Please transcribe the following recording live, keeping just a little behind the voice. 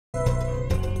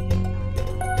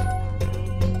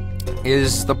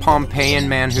is the Pompeian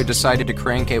man who decided to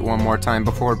crank it one more time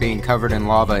before being covered in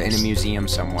lava in a museum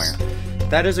somewhere?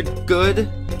 That is a good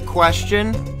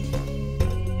question,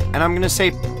 and I'm gonna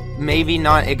say maybe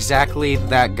not exactly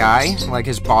that guy, like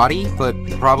his body, but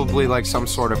probably like some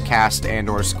sort of cast and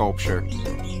or sculpture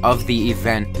of the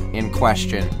event in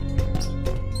question.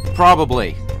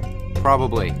 Probably.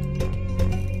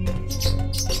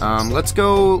 Let's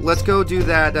go do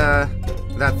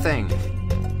that thing.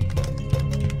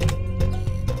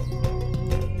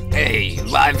 Hey,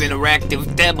 live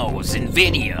interactive demos,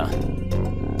 NVIDIA.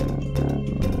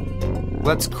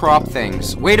 Let's crop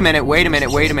things. Wait a minute.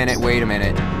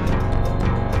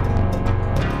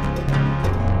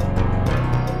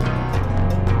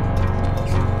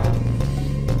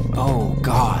 Oh,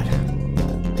 God.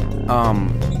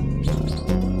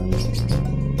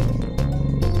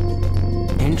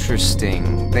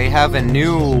 Interesting. They have a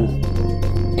new...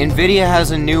 NVIDIA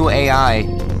has a new AI.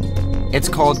 It's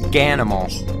called GANimal.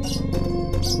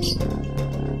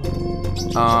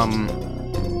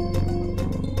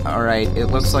 Alright, it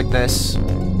looks like this.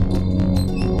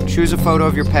 Choose a photo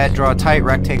of your pet, draw a tight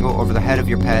rectangle over the head of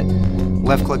your pet.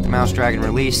 Left-click the mouse, drag and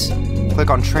release. Click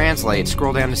on Translate,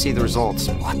 scroll down to see the results.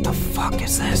 What the fuck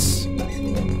is this?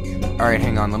 Alright,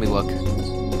 hang on, let me look.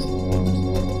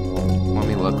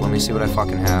 Let me see what I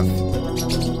fucking have.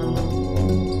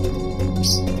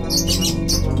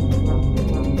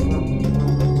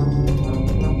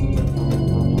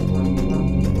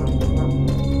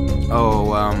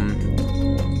 Oh,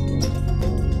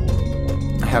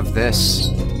 I have this.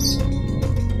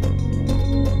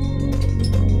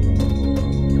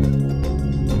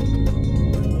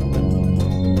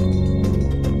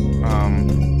 I'm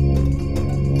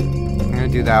gonna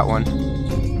do that one.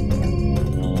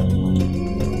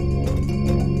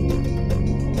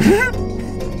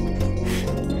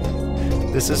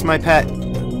 This is my pet.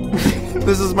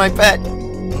 This is my pet.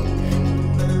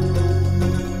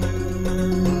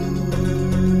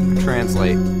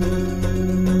 Translate.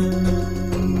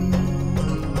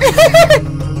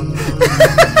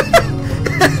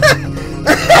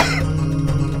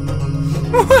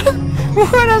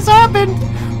 What has happened?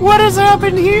 What has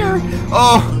happened here?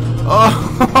 Oh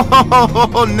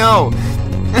no.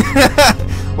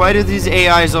 Why do these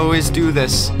AIs always do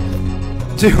this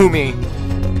to me?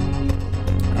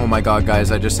 Oh my god,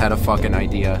 guys, I just had a fucking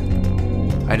idea.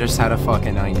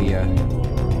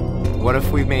 What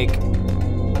if we make...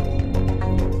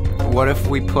 What if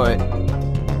we put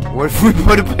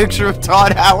a picture of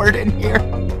Todd Howard in here?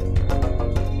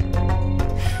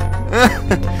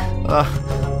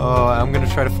 Oh, I'm gonna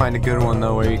try to find a good one,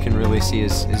 though, where you can really see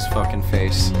his fucking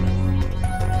face.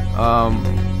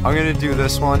 I'm gonna do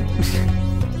this one.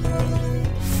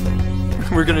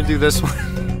 We're gonna do this one.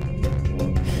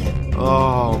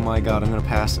 Oh my god, I'm gonna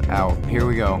pass out. Here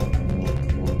we go.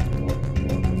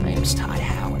 My name's Todd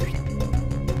Howard.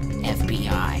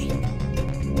 FBI.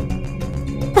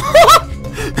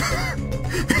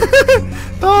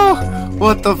 Oh,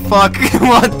 what the fuck?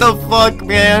 What the fuck,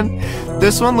 man?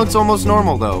 This one looks almost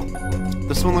normal, though.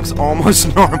 This one looks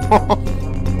almost normal.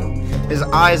 His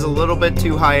eye's a little bit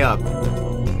too high up.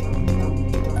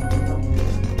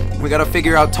 We gotta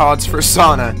figure out Todd's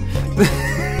persona.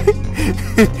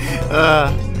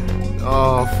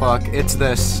 Oh fuck, it's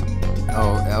this.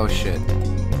 Oh shit.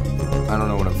 I don't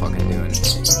know what I'm fucking doing.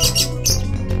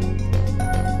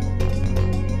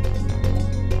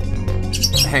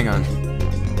 Hang on.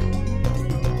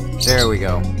 There we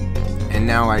go. And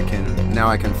now I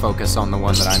can focus on the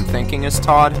one that I'm thinking is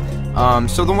Todd.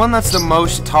 So the one that's the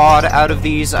most Todd out of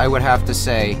these, I would have to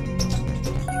say.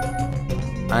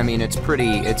 I mean, it's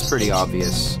pretty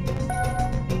obvious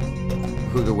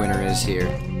who the winner is here.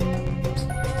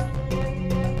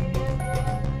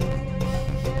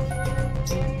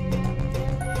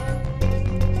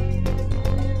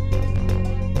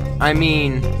 I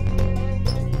mean,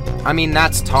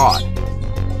 that's Todd.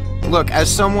 Look, as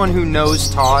someone who knows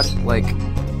Todd, like,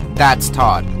 that's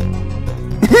Todd.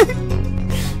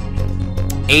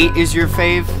 8 is your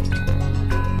fave?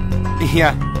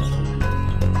 Yeah.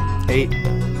 8.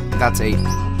 That's 8.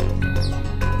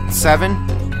 7?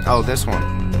 Oh, this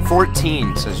one.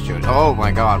 14, says Jude. Oh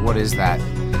my god, what is that?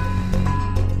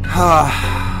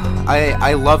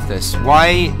 I love this.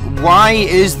 Why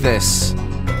is this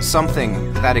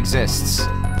something that exists?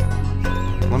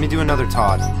 Let me do another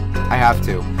Todd. I have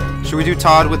to. Should we do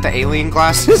Todd with the alien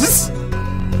glasses?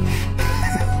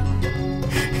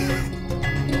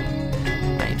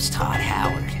 My name's Todd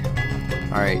Howard.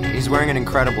 Alright, he's wearing an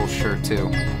incredible shirt, too.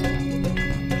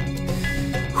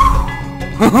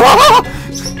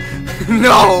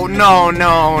 No.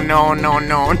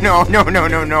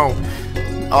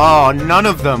 Oh, none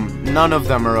of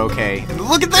them are okay.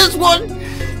 Look at this one!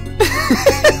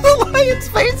 The lion's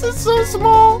face is so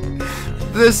small!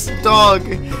 This dog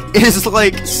is,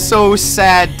 like, so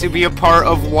sad to be a part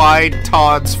of Wide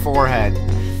Todd's forehead.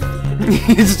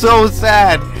 He's so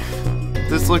sad!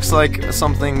 This looks like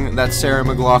something that Sarah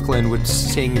McLachlan would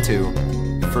sing to,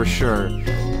 for sure.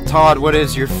 Todd, what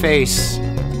is your face?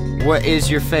 What is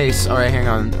your face? Alright, hang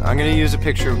on. I'm gonna use a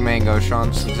picture of Mango.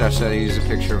 Sean suggested I use a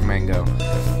picture of Mango.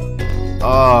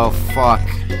 Oh, fuck.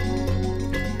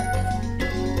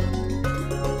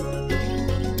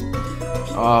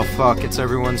 Oh, fuck. It's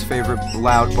everyone's favorite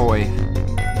loud boy.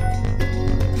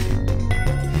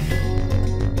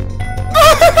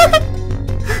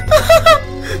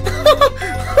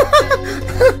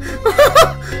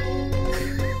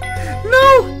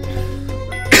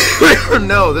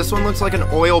 No, this one looks like an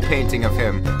oil painting of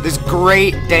him. This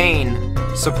Great Dane,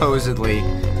 supposedly.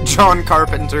 John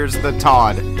Carpenter's the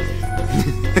Todd.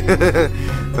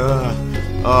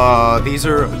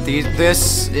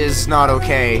 This is not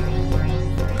okay.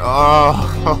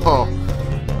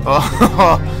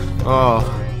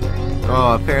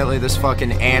 Apparently this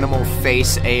fucking animal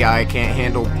face AI can't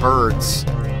handle birds.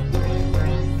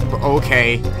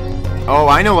 Okay. Oh,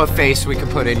 I know what face we could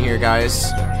put in here,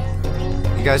 guys.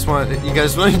 You guys want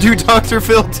to do Dr.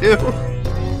 Phil too?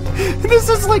 This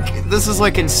is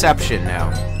like Inception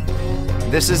now.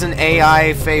 This is an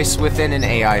AI face within an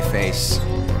AI face.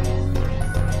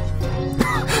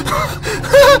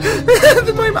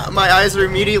 my eyes are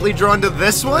immediately drawn to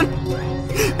this one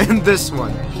and this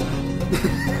one.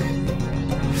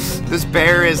 This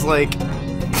bear is like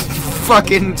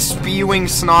fucking spewing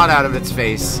snot out of its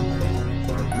face.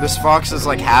 This fox is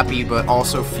like happy but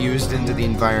also fused into the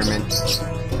environment.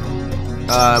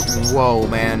 Whoa,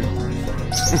 man.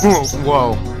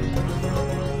 Whoa.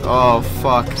 Oh,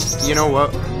 fuck. You know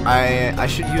what? I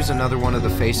should use another one of the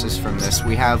faces from this.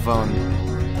 We have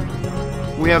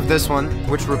this one,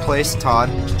 which replaced Todd.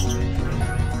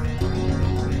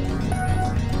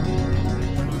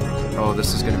 Oh,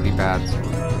 this is gonna be bad.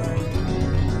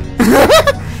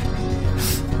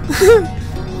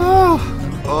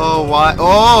 Oh, why?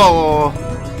 Oh.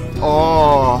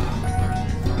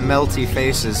 Melty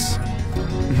faces.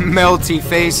 Melty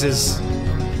faces.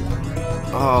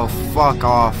 Oh, fuck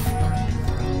off.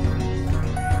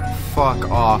 Fuck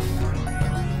off.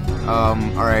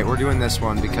 Alright, we're doing this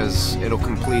one because it'll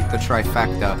complete the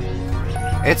trifecta.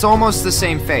 It's almost the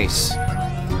same face.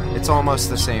 It's almost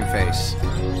the same face.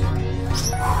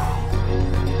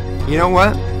 You know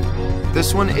what?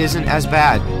 This one isn't as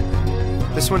bad.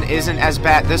 This one isn't as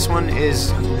bad. This one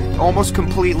is almost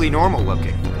completely normal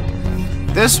looking.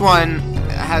 This one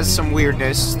has some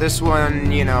weirdness. This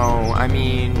one, you know, I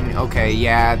mean, okay,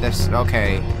 yeah,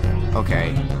 okay.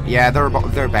 Yeah, they're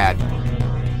bad.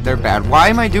 They're bad. Why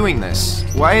am I doing this?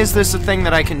 Why is this a thing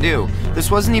that I can do? This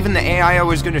wasn't even the AI I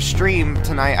was going to stream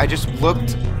tonight. I just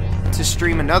looked to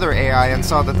stream another AI and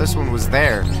saw that this one was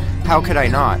there. How could I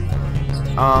not?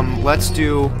 Let's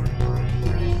do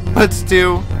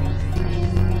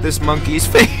this monkey's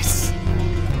face.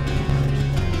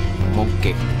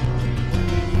 Monkey.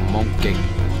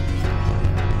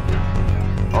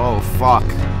 Oh, fuck.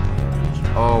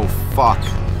 Oh, fuck.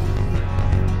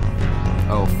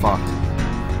 Oh, fuck.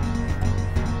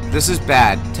 This is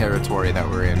bad territory that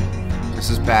we're in. This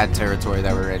is bad territory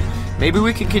that we're in. Maybe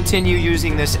we could continue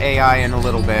using this AI in a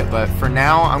little bit, but for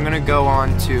now, I'm gonna go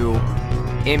on to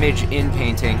image in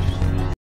painting.